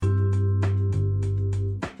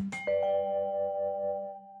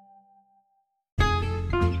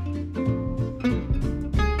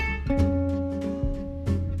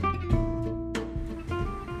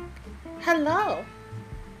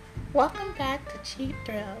Welcome back to Cheap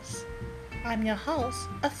Thrills. I'm your host,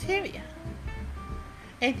 Etheria.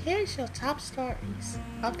 And here's your top stories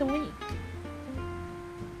of the week.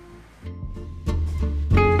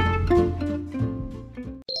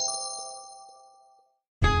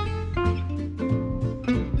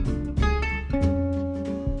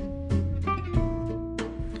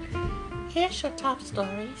 Here's your top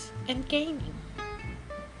stories in gaming.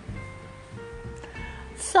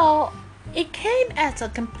 So, it came as a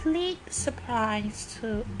complete surprise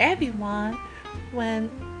to everyone when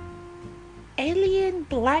Alien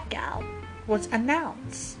Blackout was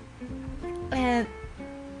announced. And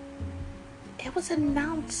it was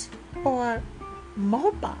announced for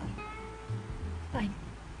mobile. Like,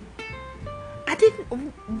 I didn't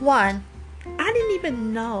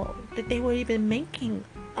even know that they were even making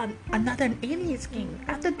another Aliens game.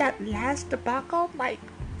 After that last debacle, like,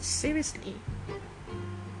 seriously.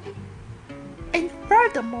 And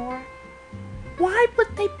furthermore, why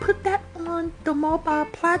would they put that on the mobile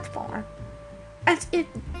platform? As if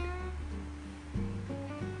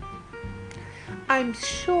I'm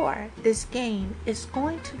sure this game is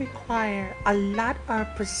going to require a lot of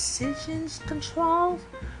precision controls.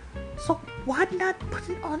 So why not put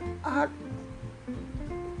it on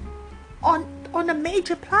the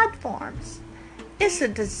major platforms? It's a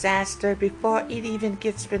disaster before it even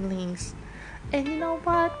gets released. And you know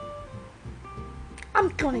what? I'm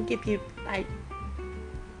gonna give you, like,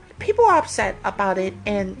 people are upset about it,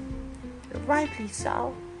 and rightly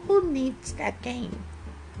so. Who needs that game?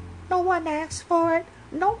 No one asked for it.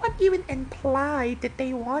 No one even implied that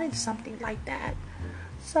they wanted something like that.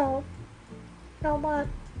 So, you know what?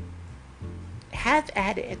 Have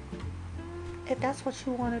at it. If that's what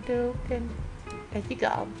you want to do, then there you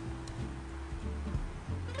go.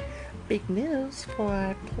 Big news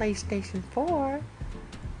for PlayStation 4.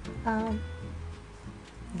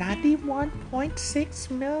 91.6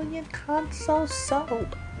 million consoles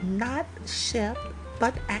sold. Not shipped,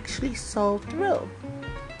 but actually sold through.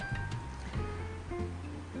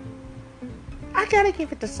 I gotta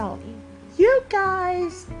give it to Sony. You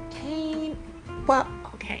guys came... Well,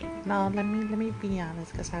 okay. No, let me be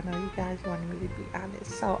honest, because I know you guys want me to be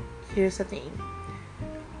honest. So, here's the thing.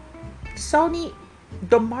 Sony,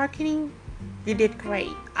 the marketing, you did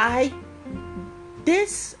great.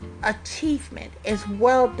 This achievement is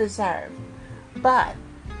well deserved, but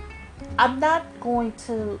I'm not going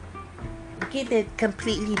to give it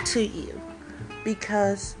completely to you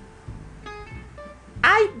because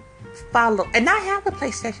I follow, and I have a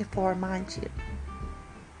PlayStation 4, mind you.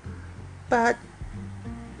 But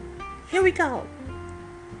here we go.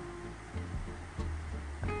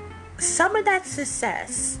 Some of that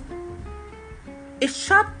success is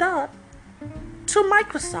chalked up to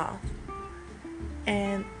Microsoft.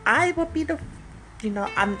 And I will be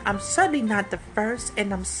I'm certainly not the first,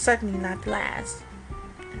 and I'm certainly not the last.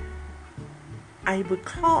 I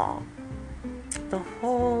recall the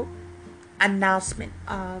whole announcement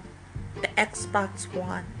of the Xbox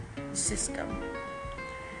One system.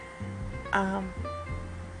 And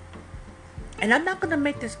I'm not going to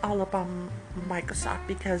make this all about Microsoft,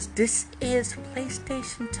 because this is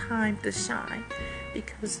PlayStation time to shine,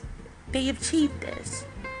 because they achieved this.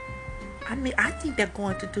 I mean, I think they're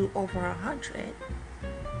going to do over 100.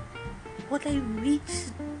 Will they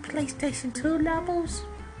reach PlayStation 2 levels?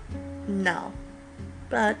 No.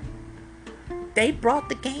 But they brought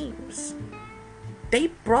the games.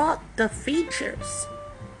 They brought the features.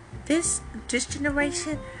 This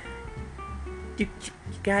generation, you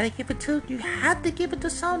gotta give it to, you have to give it to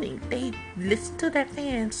Sony. They listen to their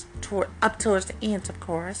fans up towards the end, of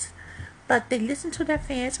course. But they listened to their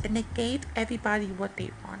fans, and they gave everybody what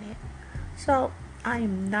they wanted. So, I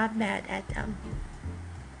am not mad at them.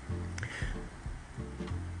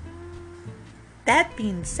 That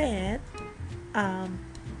being said, I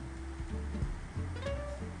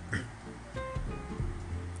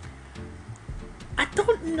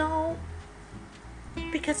don't know,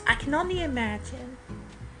 because I can only imagine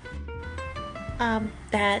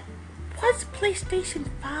that what's PlayStation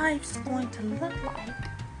 5's going to look like,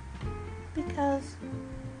 because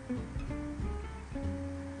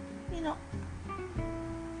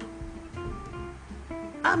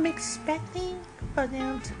I'm expecting for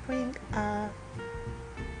them to bring a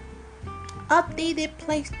updated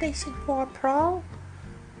PlayStation 4 Pro.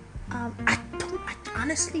 I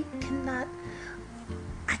honestly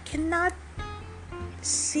cannot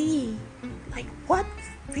see, like, what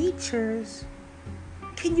features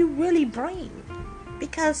can you really bring,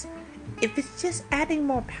 because if it's just adding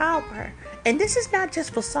more power, and this is not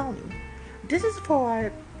just for Sony, this is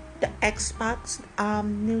for the Xbox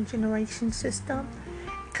new generation system,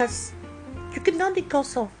 because you can only go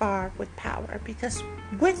so far with power, because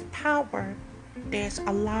with power there's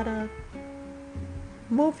a lot of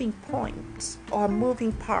moving points or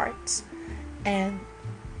moving parts, and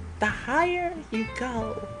the higher you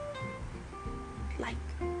go, like,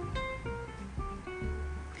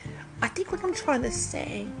 I think what I'm trying to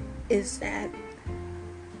say is that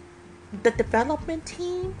the development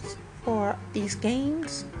teams for these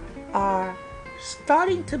games are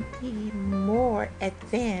starting to be more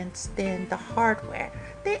advanced than the hardware.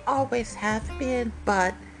 They always have been,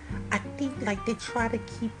 but I think like they try to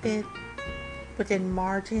keep it within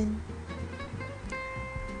margin.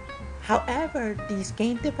 However, these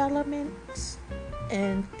game developments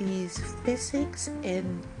and these physics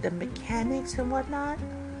and the mechanics and whatnot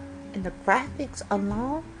and the graphics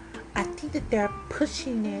alone, I think that they're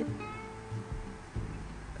pushing it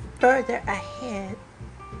further ahead,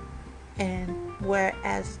 and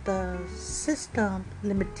whereas the system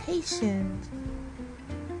limitations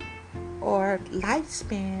or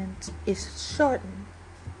lifespans is shortened.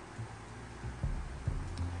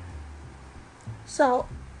 So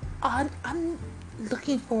I'm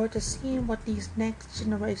looking forward to seeing what these next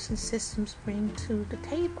generation systems bring to the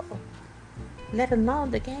table, let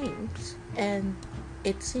alone the games. And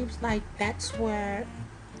it seems like that's where,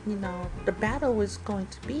 the battle is going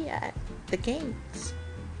to be at, the games.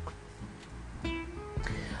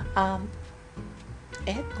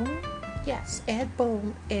 Ed Boon, yes, Ed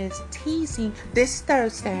Boon is teasing this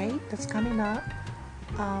Thursday that's coming up.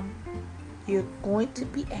 You're going to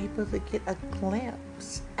be able to get a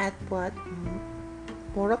glimpse at what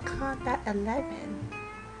Mortal Kombat 11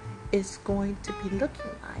 is going to be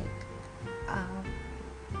looking like.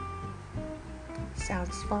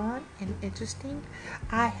 Sounds fun and interesting.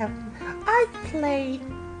 I played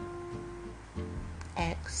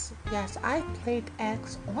X. Yes, I played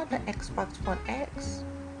X on the Xbox One X.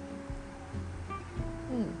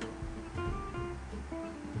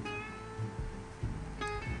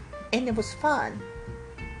 And it was fun.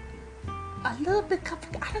 A little bit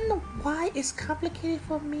complicated. I don't know why it's complicated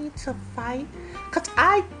for me to fight. Cause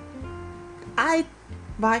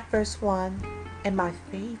my first one and my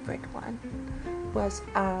favorite one was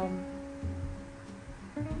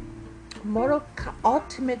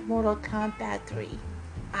Ultimate Mortal Kombat 3.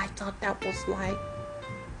 I thought that was like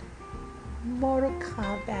Mortal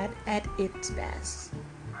Kombat at its best,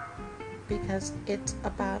 because it's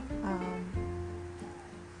about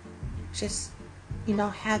just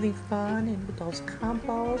having fun and with those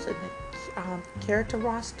combos and the character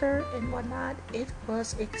roster and whatnot. It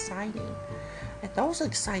was exciting, and those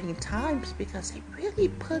exciting times because they really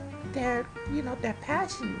put their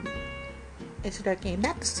passion into their game.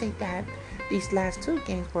 Not to say that these last two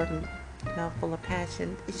games weren't full of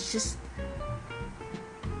passion. It's just,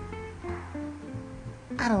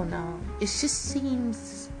 I don't know. It just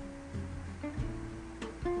seems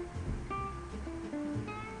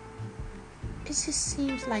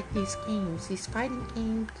like these games, these fighting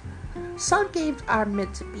games, some games are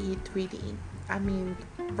meant to be 3D. I mean,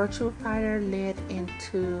 Virtua Fighter led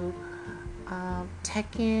into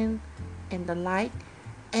Tekken and the like,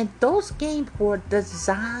 and those games were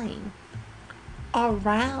designed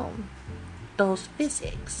around those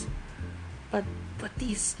physics. But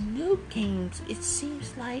these new games, it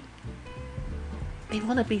seems like they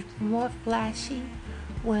want to be more flashy,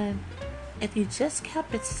 when if you just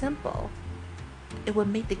kept it simple, it would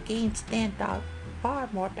make the game stand out far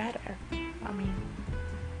more better. I mean,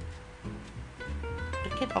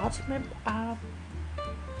 look at Ultimate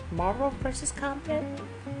Marvel vs. Combat.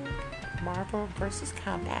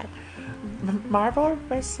 Marvel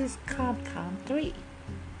vs. Capcom 3.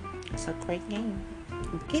 It's a great game.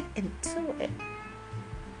 Get into it.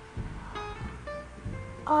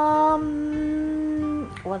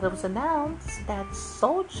 Well, it was announced that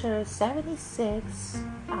Soldier 76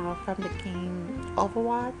 from the game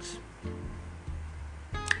Overwatch,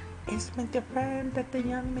 it's been confirmed that the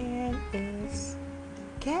young man is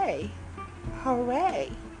gay.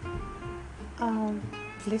 Hooray!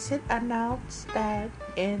 Blizzard announced that,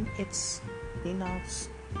 and it's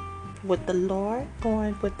with the lore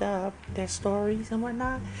going with their stories and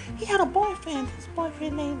whatnot. He had a boyfriend. His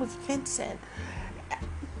boyfriend name was Vincent.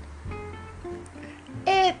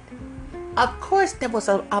 And of course there was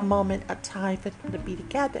a moment, a time for them to be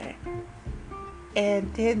together.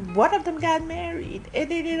 And then one of them got married, and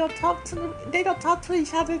then they don't talk to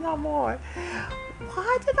each other no more.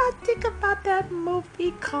 Why did I think about that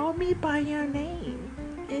movie, Call Me by Your Name?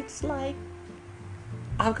 It's like,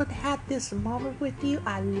 I'm gonna have this moment with you.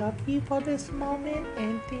 I love you for this moment,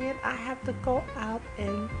 and then I have to go out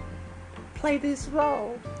and play this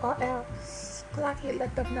role, or else o'clock, he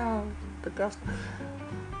let them know. The girls,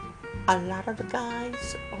 a lot of the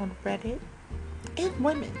guys on Reddit and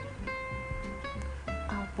women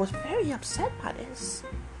was very upset by this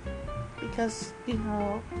because,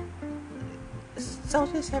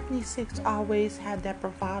 Soldier 76 always had that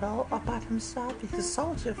bravado about himself because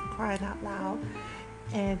Soldier, for crying out loud,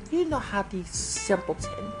 and you know how these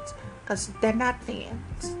simpletons, because they're not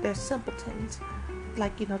fans, they're simpletons,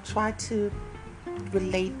 try to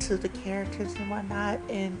relate to the characters and whatnot,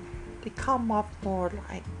 and they come off more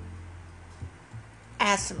like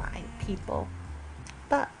asinine people.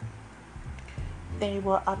 But they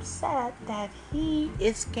were upset that he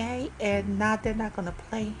is gay, and now they're not going to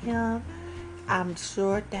play him. I'm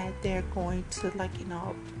sure that they're going to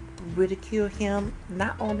ridicule him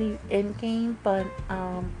not only in game but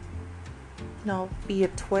via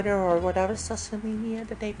Twitter or whatever social media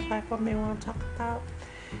that they platform they want to talk about.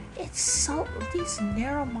 It's so these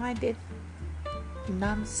narrow-minded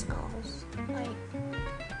numbskulls.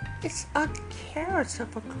 It's a character,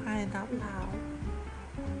 for crying out loud.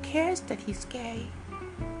 Who cares that he's gay?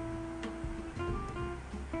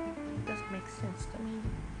 It doesn't make sense to me.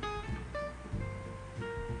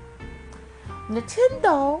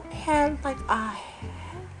 Nintendo had a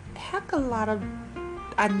heck a lot of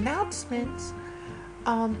announcements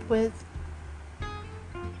with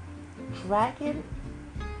Dragon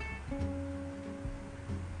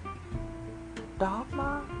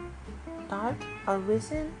Dogma Dark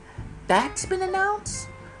Arisen. That's been announced,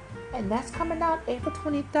 and that's coming out April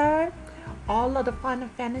 23rd. All of the Final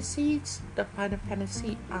Fantasies, the Final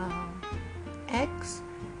Fantasy X,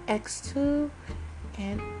 X2,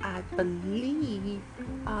 and I believe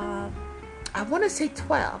I want to say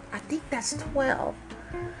 12. I think that's 12,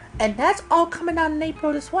 and that's all coming out in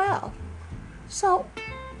April as well. So,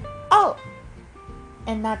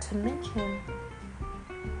 and not to mention,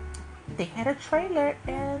 they had a trailer,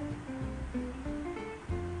 and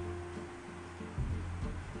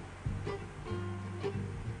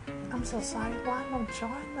I'm so sorry, why I'm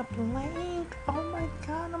drawing a blank. Oh my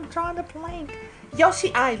god, I'm drawing a blank.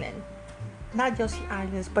 Yoshi Island. Not Yoshi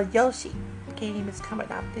Islands, but Yoshi game is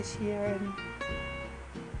coming out this year, and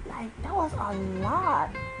that was a lot.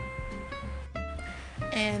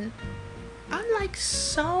 And I'm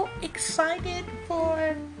so excited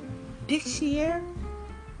for this year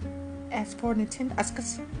as for Nintendo, as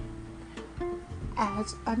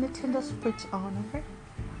a Nintendo Switch owner.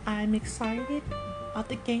 I'm excited about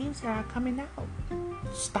the games that are coming out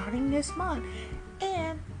starting this month.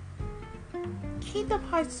 And Kingdom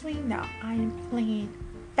Hearts 3 now, I am playing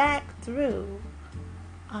back through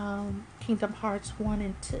Kingdom Hearts 1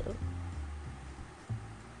 and 2.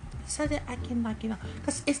 So that I can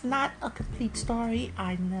because it's not a complete story,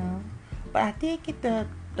 I know. But I did get the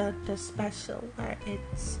special where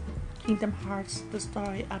it's Kingdom Hearts, the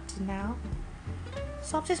story up to now.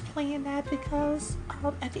 So I'm just playing that because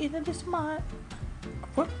at the end of this month,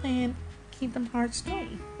 we're playing Kingdom Hearts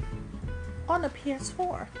 3 on the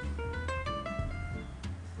PS4.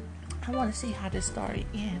 I want to see how this story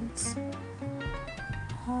ends.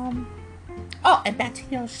 And back to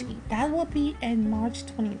Yoshi. That will be in March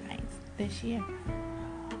 29th this year.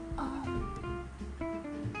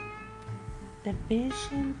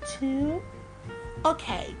 Division 2.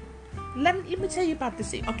 Okay. Let me tell you about this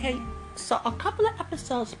thing, okay? So a couple of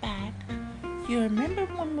episodes back, you remember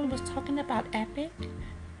when we was talking about Epic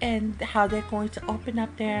and how they're going to open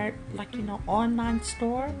up their online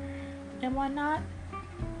store and whatnot?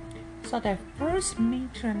 So their first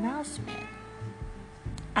major announcement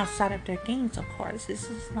outside of their games, of course, this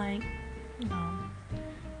is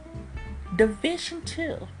Division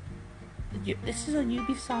 2. This is a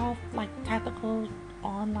Ubisoft tactical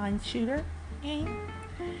online shooter game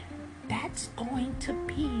that's going to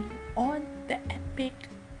be on the Epic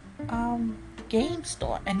game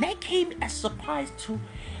store, and that came as a surprise to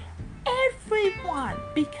everyone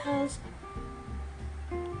because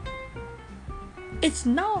it's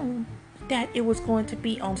known that it was going to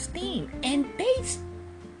be on Steam, and they was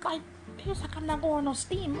like, I'm not going on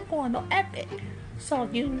Steam, I'm going on Epic. So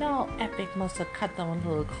Epic must have cut them a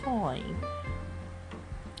little coin,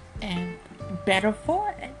 and better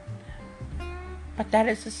for it. But that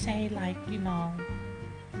is to say,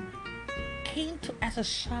 came to as a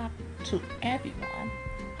shock to everyone.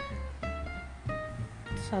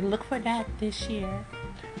 So look for that this year.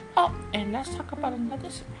 Oh, and let's talk about another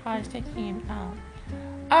surprise that came out.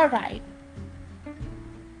 Alright.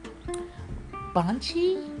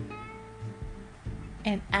 Bungie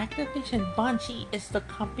and Activision. Bungie is the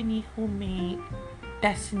company who made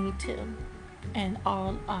Destiny 2 and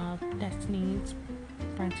all of Destiny's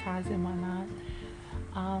franchise and whatnot.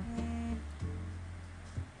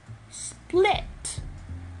 split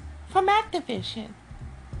from Activision.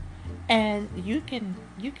 And you can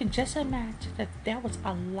just imagine that there was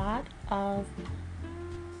a lot of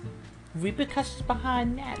repercussions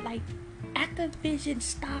behind that. Like Activision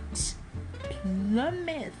stocks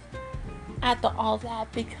plummet after all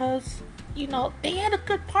that because they had a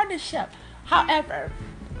good partnership. However,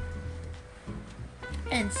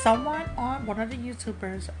 and someone on one of the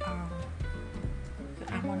YouTubers,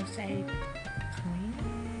 I want to say,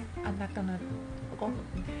 I'm not gonna go.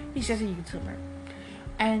 He's just a YouTuber,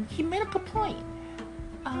 and he made a good point.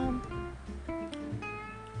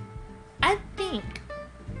 I think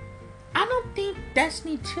I don't think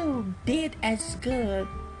Destiny 2 did as good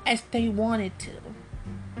as they wanted to,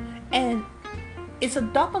 and it's a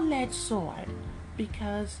double-edged sword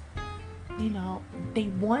because they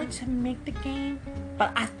wanted to make the game,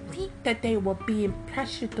 but I think that they were being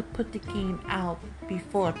pressured to put the game out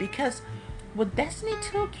before because when Destiny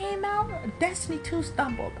 2 came out, Destiny 2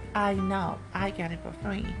 stumbled. I know, I got it for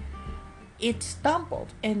free. It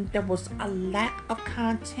stumbled, and there was a lack of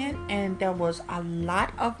content, and there was a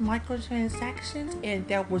lot of microtransactions, and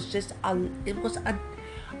there was just I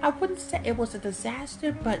wouldn't say it was a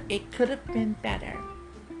disaster, but it could have been better.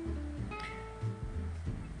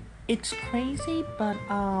 It's crazy, but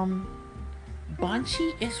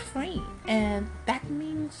Bungie is free, and that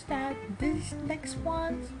means that these next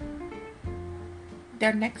ones,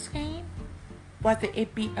 their next game, whether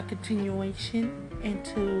it be a continuation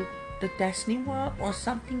into the Destiny world or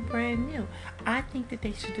something brand new, I think that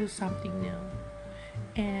they should do something new.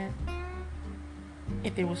 And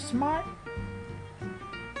if they were smart,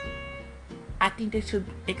 I think they should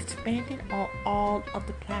expand it on all of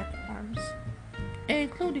the platforms,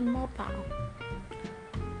 including mobile.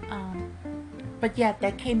 But yeah,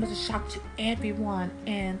 that came as a shock to everyone,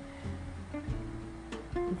 and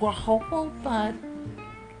we're hopeful, but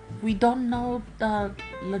we don't know the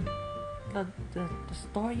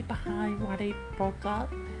story behind why they broke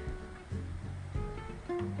up.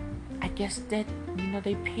 I guess that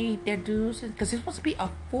they paid their dues because it's supposed to be a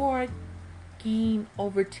 4 game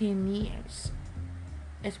over 10 years.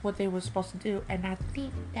 Is what they were supposed to do, and I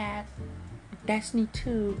think that Destiny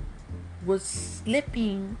 2 was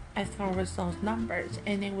slipping as far as those numbers,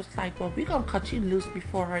 and it was like, well, we're gonna cut you loose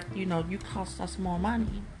before you cost us more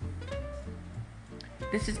money.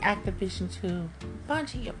 This is Activision to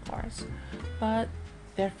Bungie, of course, but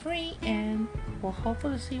they're free, and we're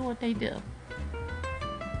hopeful to see what they do.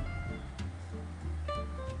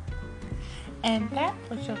 And that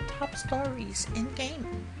was your top stories in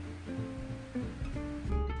gaming.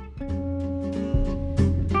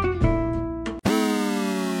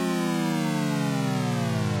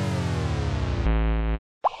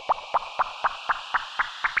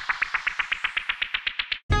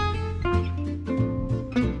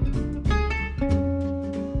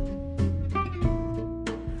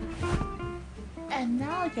 And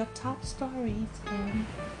now your top stories in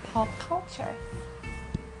pop culture.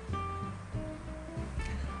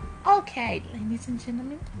 Okay, ladies and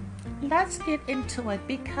gentlemen, let's get into it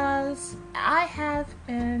because I have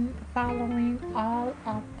been following all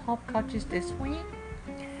of pop cultures this week,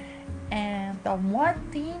 and the one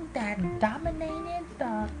thing that dominated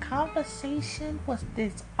the conversation was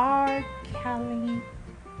this R. Kelly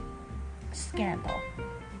scandal.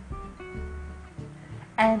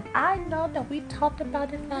 And I know that we talked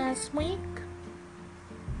about it last week,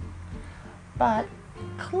 but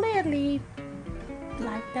clearly,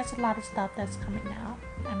 there's a lot of stuff that's coming out.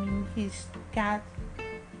 I mean, he's got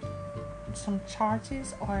some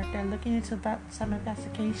charges, or they're looking into some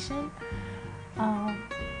investigation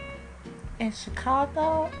in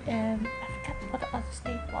Chicago, and I forgot what the other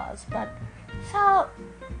state was. But so,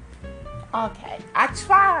 okay, I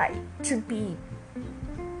try to be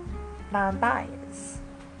non-biased.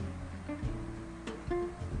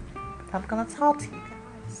 I'm gonna talk to you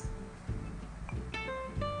guys.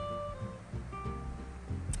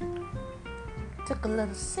 Took a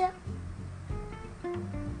little sip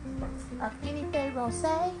of anything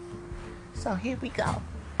rosé. So here we go.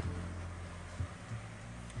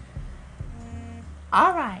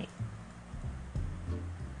 Alright.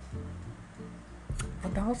 For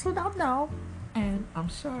those who don't know, and I'm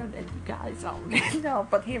sure that you guys already know,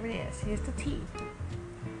 but here it is. Here's the tea.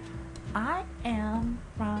 I am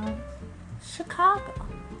from Chicago.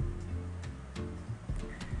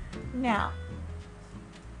 Now,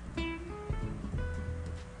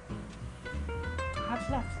 how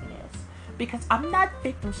should I say this? Because I'm not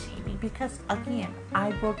victim shaming, because again, I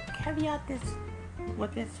will caveat this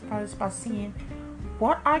with this first by saying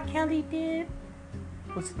what R. Kelly did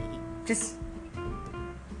was just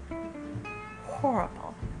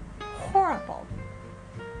horrible. horrible.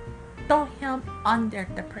 Throw him under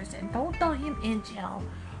the prison. Don't throw him in jail.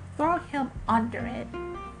 Throw him under it.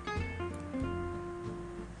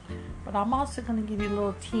 But I'm also going to give you a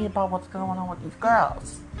little tea about what's going on with these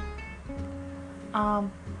girls.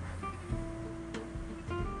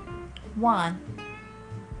 One,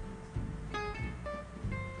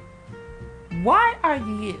 why are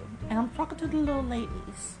you, and I'm talking to the little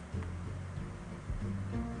ladies,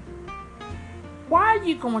 why are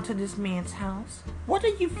you going to this man's house? What do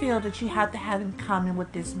you feel that you have to have in common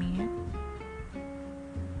with this man?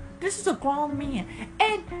 This is a grown man.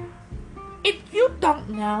 And if you don't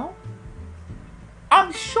know,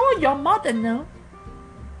 I'm sure your mother knew.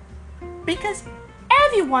 Because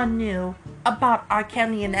everyone knew about R.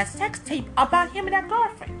 Kelly and that sex tape about him and that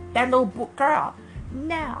girlfriend. That little girl.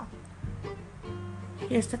 Now,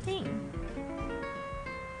 here's the thing.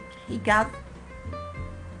 He got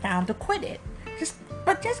found acquitted.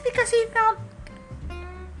 But just because he found,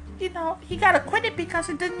 he got acquitted because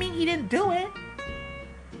it didn't mean he didn't do it.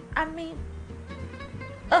 I mean,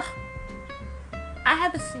 I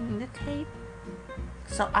haven't seen the tape,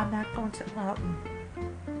 so I'm not going to,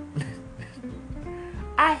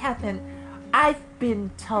 I've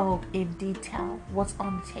been told in detail what's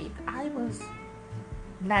on the tape. I was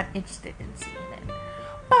not interested in seeing it.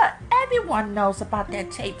 But everyone knows about that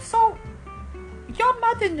tape, so your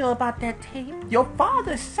mother knew about that tape. Your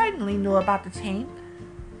father certainly knew about the tape.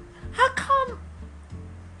 How come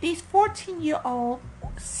these 14-year-old,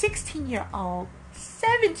 16-year-old,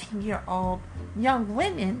 17-year-old young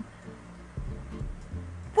women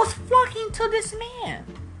was flocking to this man?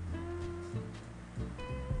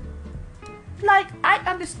 Like, I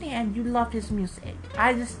understand you love his music.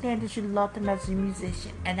 I understand that you love him as a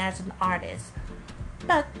musician and as an artist.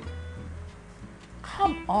 But,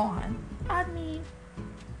 come on. I mean,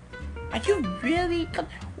 are you really...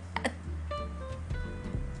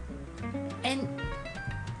 And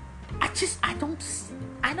I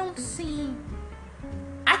don't see...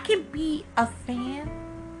 I can be a fan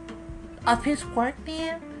of his work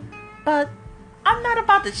then, but I'm not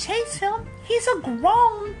about to chase him. He's a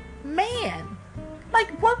grown man.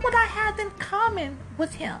 Like, what would I have in common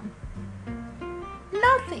with him?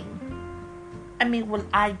 Nothing. I mean, will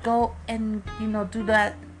I go and, do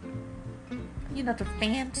that, the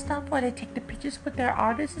fan stuff where they take the pictures with their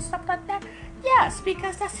artists and stuff like that? Yes,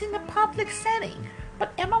 because that's in the public setting.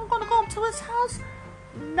 But am I going to go to his house?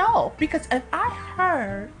 No, because if I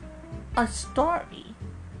heard a story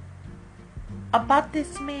about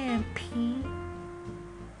this man peeing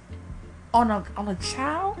on a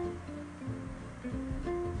child,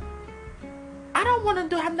 I don't want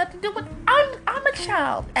to have nothing to do with. I'm a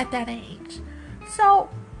child at that age, so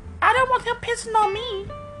I don't want him pissing on me.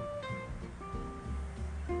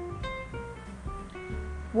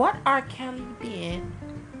 What R. Kelly did,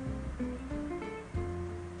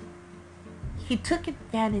 he took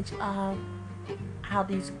advantage of how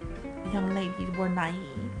these young ladies were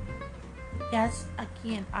naive. Yes,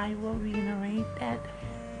 again, I will reiterate that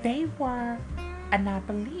they were, and I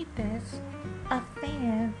believe this, a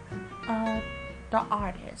fan of the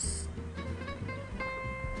artist.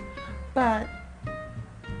 But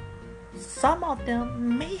some of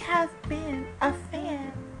them may have been a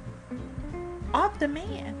fan of the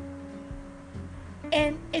man.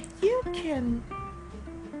 And if you can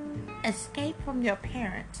escape from your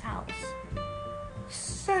parents' house,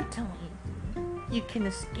 certainly you can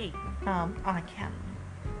escape from R. Kelly.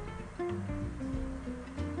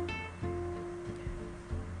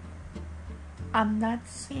 I'm not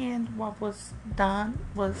saying what was done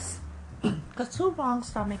was, because two wrongs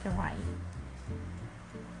don't make it right.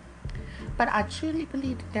 But I truly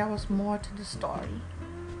believe that there was more to the story.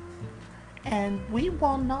 And we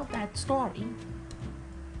won't know that story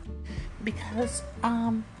because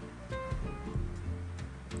I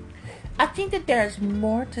think that there's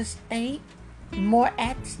more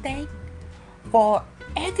at stake for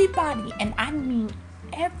everybody, and I mean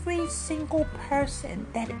every single person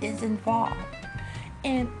that is involved.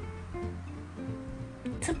 And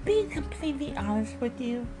to be completely honest with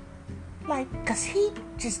you, because he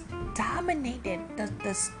just dominated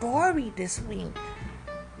the story this week.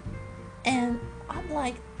 And I'm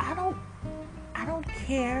like, I don't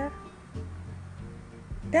care.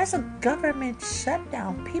 There's a government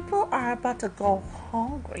shutdown. People are about to go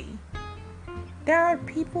hungry. There are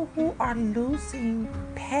people who are losing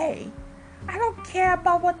pay. I don't care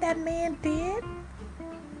about what that man did.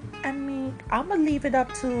 I mean, I'm going to leave it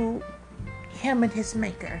up to him and his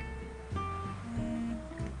maker.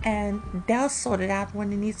 And they'll sort it out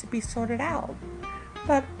when it needs to be sorted out.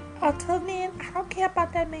 But until then, I don't care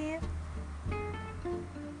about that man.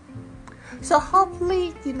 So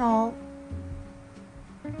hopefully,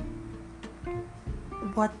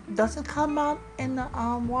 what doesn't come out in the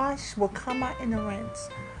wash will come out in the rinse.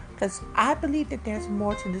 Because I believe that there's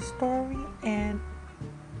more to the story, and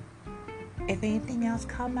if anything else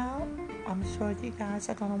come out, I'm sure you guys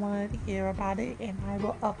are going to want to hear about it, and I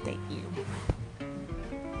will update you.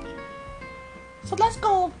 So let's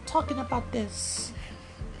go talking about this.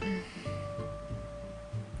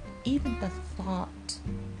 Even the thought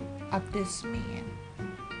of this man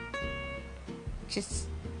just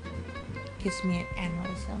gives me an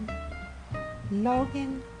aneurysm.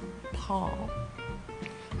 Logan Paul.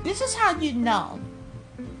 This is how you know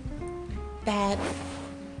that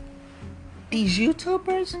these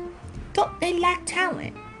YouTubers, they lack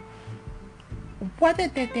talent. Whether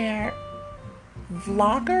that they're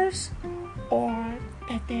vloggers or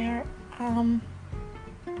that they're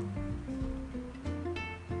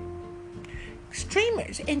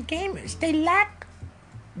streamers and gamers, they lack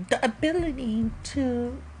the ability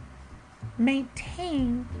to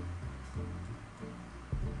maintain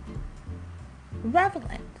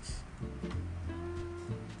relevance.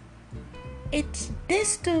 It's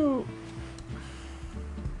this dude.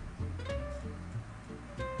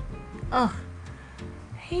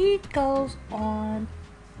 He goes on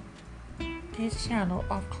his channel,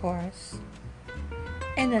 of course,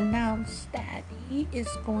 and announced that he is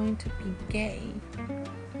going to be gay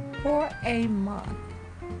for a month.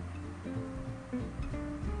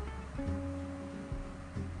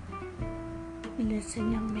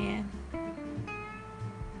 Listen, young man.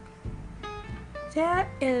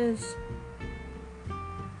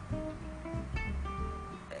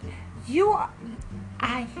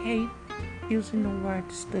 I hate using the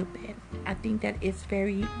word stupid. I think that it's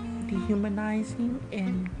very dehumanizing,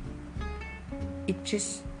 and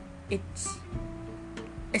it's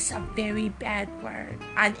a very bad word.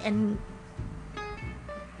 I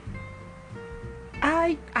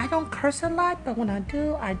don't curse a lot, but when I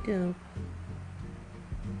do, I do.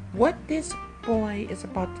 What this boy is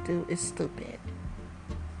about to do is stupid.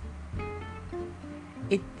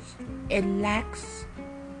 It lacks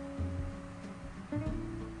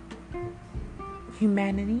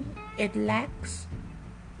humanity. It lacks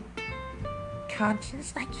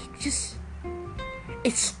conscience.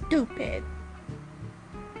 It's stupid.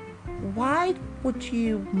 Why would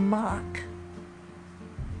you mock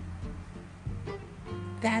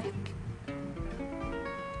that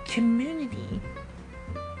community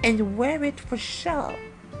and wear it for show?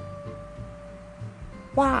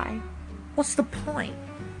 Why? What's the point?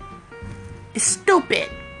 It's stupid.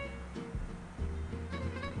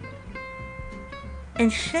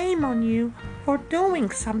 And shame on you for doing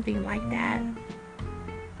something like that.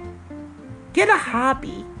 Get a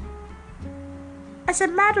hobby. As a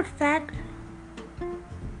matter of fact,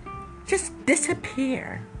 just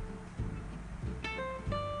disappear.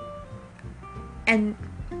 And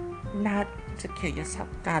not to kill yourself.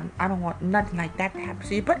 God, I don't want nothing like that to happen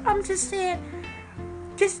to you. But I'm just saying,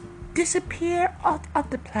 just disappear off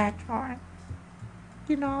the platform.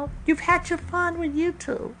 You've had your fun with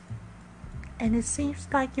YouTube, and it seems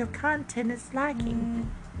like your content is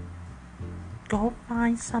lacking. Go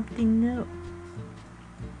find something new.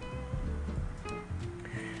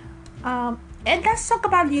 And let's talk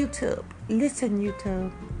about YouTube. Listen,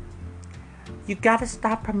 YouTube, you gotta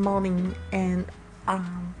stop promoting and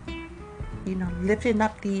lifting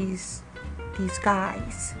up these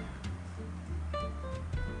guys,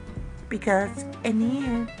 because in the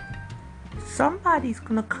end, somebody's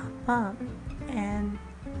gonna come up and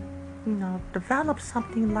develop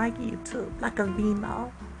something like YouTube, like a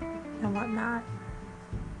Vimeo and whatnot.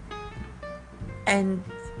 And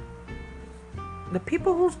the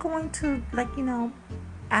people who's going to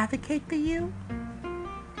advocate for you,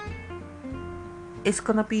 it's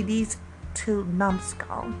gonna be these two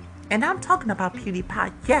numbskulls. And I'm talking about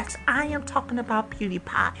PewDiePie. Yes, I am talking about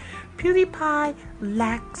PewDiePie. PewDiePie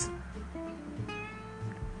lacks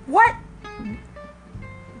what?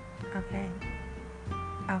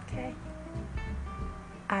 Okay.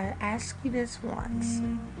 I asked you this once.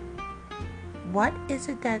 What is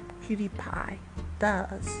it that PewDiePie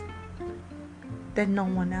does that no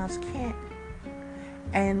one else can?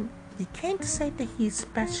 And you can't say that he's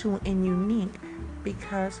special and unique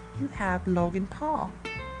because you have Logan Paul.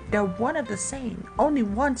 They're one of the same. Only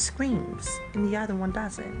one screams and the other one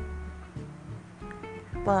doesn't.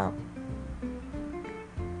 Well,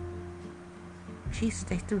 Jesus,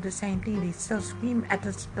 they do the same thing. They still scream at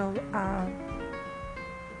the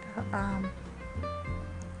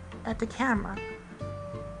camera.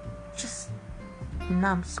 Just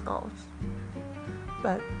numbskulls.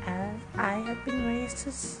 But as I have been raised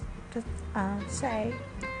to say.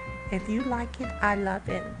 If you like it, I love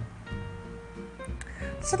it.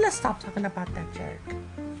 So let's stop talking about that jerk.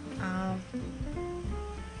 Um,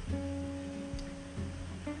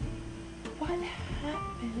 what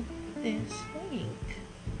happened this week?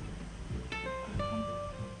 Um,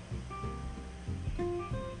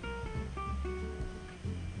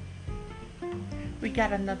 we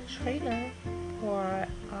got another trailer for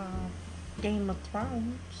Game of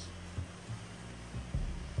Thrones.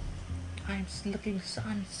 I'm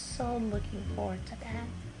so looking forward to that.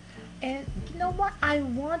 And you know what? I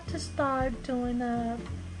want to start doing a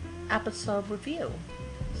episode review.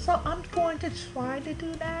 So I'm going to try to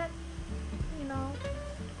do that, you know,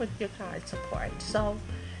 with your guys' support. So,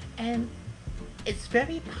 and it's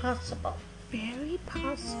very possible.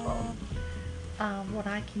 What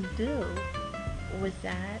I can do with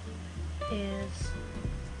that is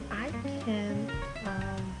I can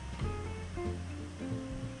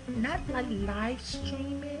not like live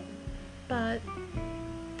stream it, but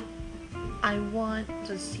I want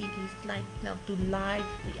to see these like do live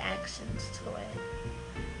reactions to it.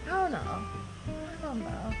 I don't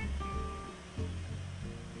know.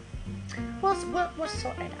 We'll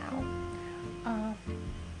sort it out. Um,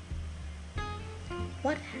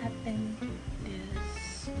 what happened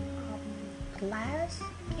is Glass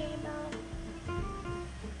came out.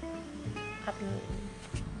 I believe.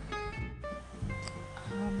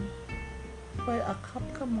 With a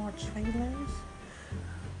couple of more trailers.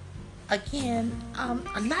 Again,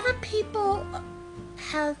 a lot of people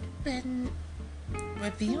have been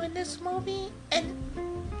reviewing this movie, and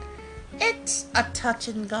it's a touch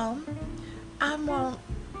and go. I won't,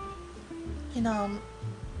 you know,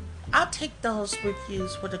 I'll take those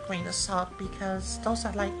reviews with a grain of salt because those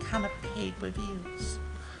are like kind of paid reviews.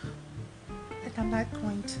 And I'm not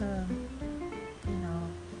going to, you know,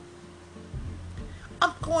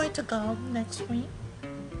 I'm going to go next week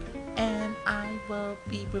and I will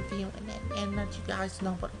be reviewing it and let you guys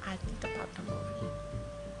know what I think about the movie.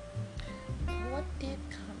 What did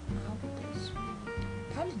come out this week?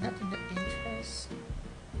 Probably nothing of interest.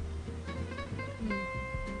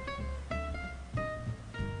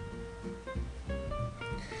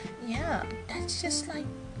 Yeah, that's just like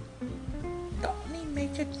the only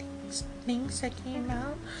major things that came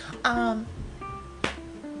out.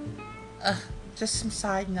 Just some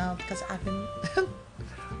side note because I've been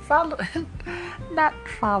not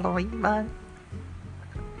following, but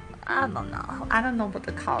I don't know. I don't know what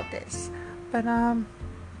to call this, but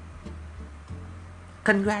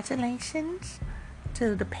congratulations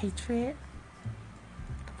to the Patriot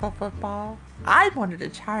for football. I wanted the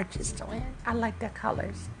Chargers to win. I like their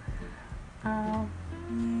colors.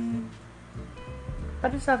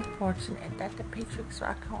 But it's unfortunate that the Patriots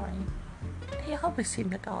are going. They always seem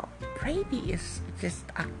to go. Brady is just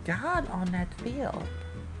a god on that field.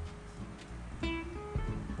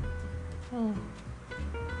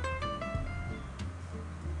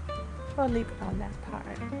 We'll leave it on that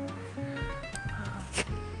part.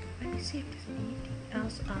 Let me see if there's anything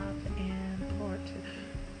else of important.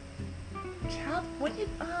 Child, when did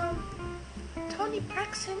Tony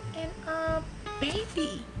Braxton and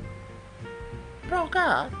Baby broke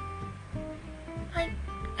up?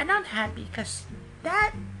 And I'm happy because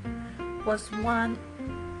that was one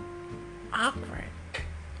awkward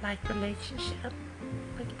relationship.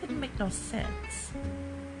 It didn't make no sense.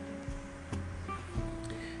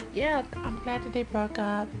 Yeah, I'm glad that they broke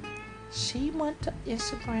up. She went to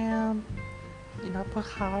Instagram, put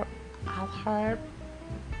her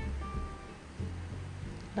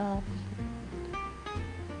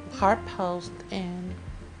post, and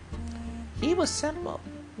he was simple.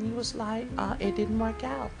 He was like, it didn't work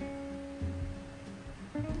out.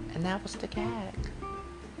 And that was the gag.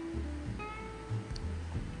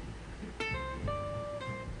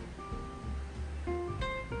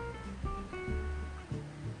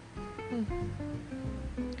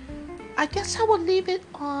 I guess I will leave it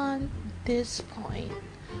on this point.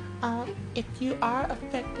 If you are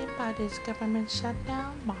affected by this government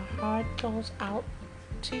shutdown, my heart goes out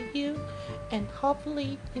to you, and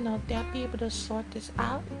hopefully, they'll be able to sort this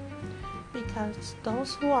out, because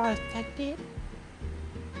those who are affected,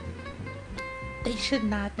 they should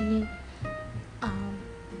not be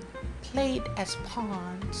played as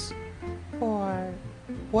pawns for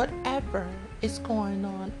whatever is going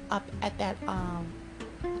on up at that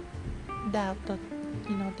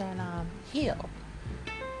hill.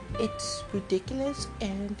 It's ridiculous,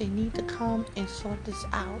 and they need to come and sort this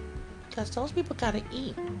out, because those people gotta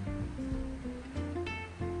eat.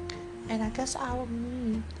 And I guess I will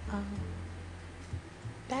need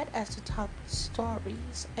that as the top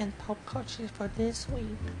stories and pop culture for this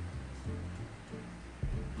week.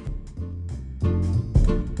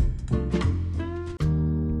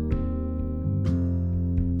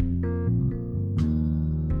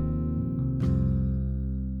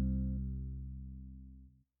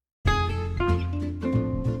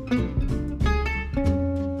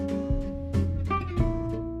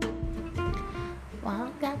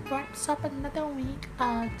 wraps up another week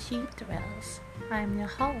of Cheap Thrills. I'm your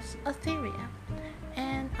host, Etheria,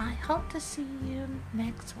 and I hope to see you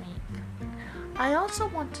next week. I also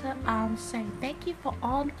want to say thank you for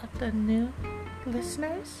all of the new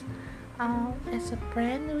listeners. It's a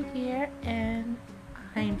brand new year, and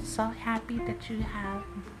I'm so happy that you have,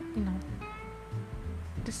 not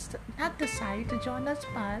decided to join us,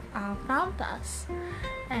 but found us.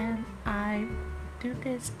 And I do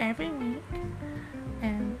this every week,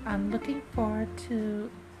 and I'm looking forward to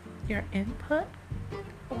your input,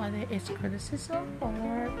 whether it's criticism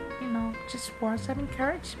or just words of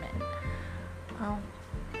encouragement.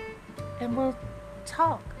 And we'll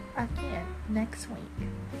talk again next week.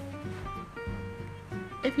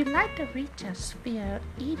 If you'd like to reach us via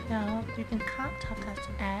email, you can contact us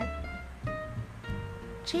at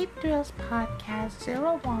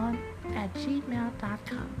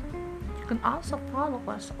cheapthrillspodcast01@gmail.com. You can also follow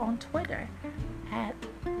us on Twitter at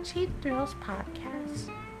Cheap Thrills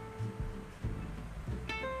Podcast.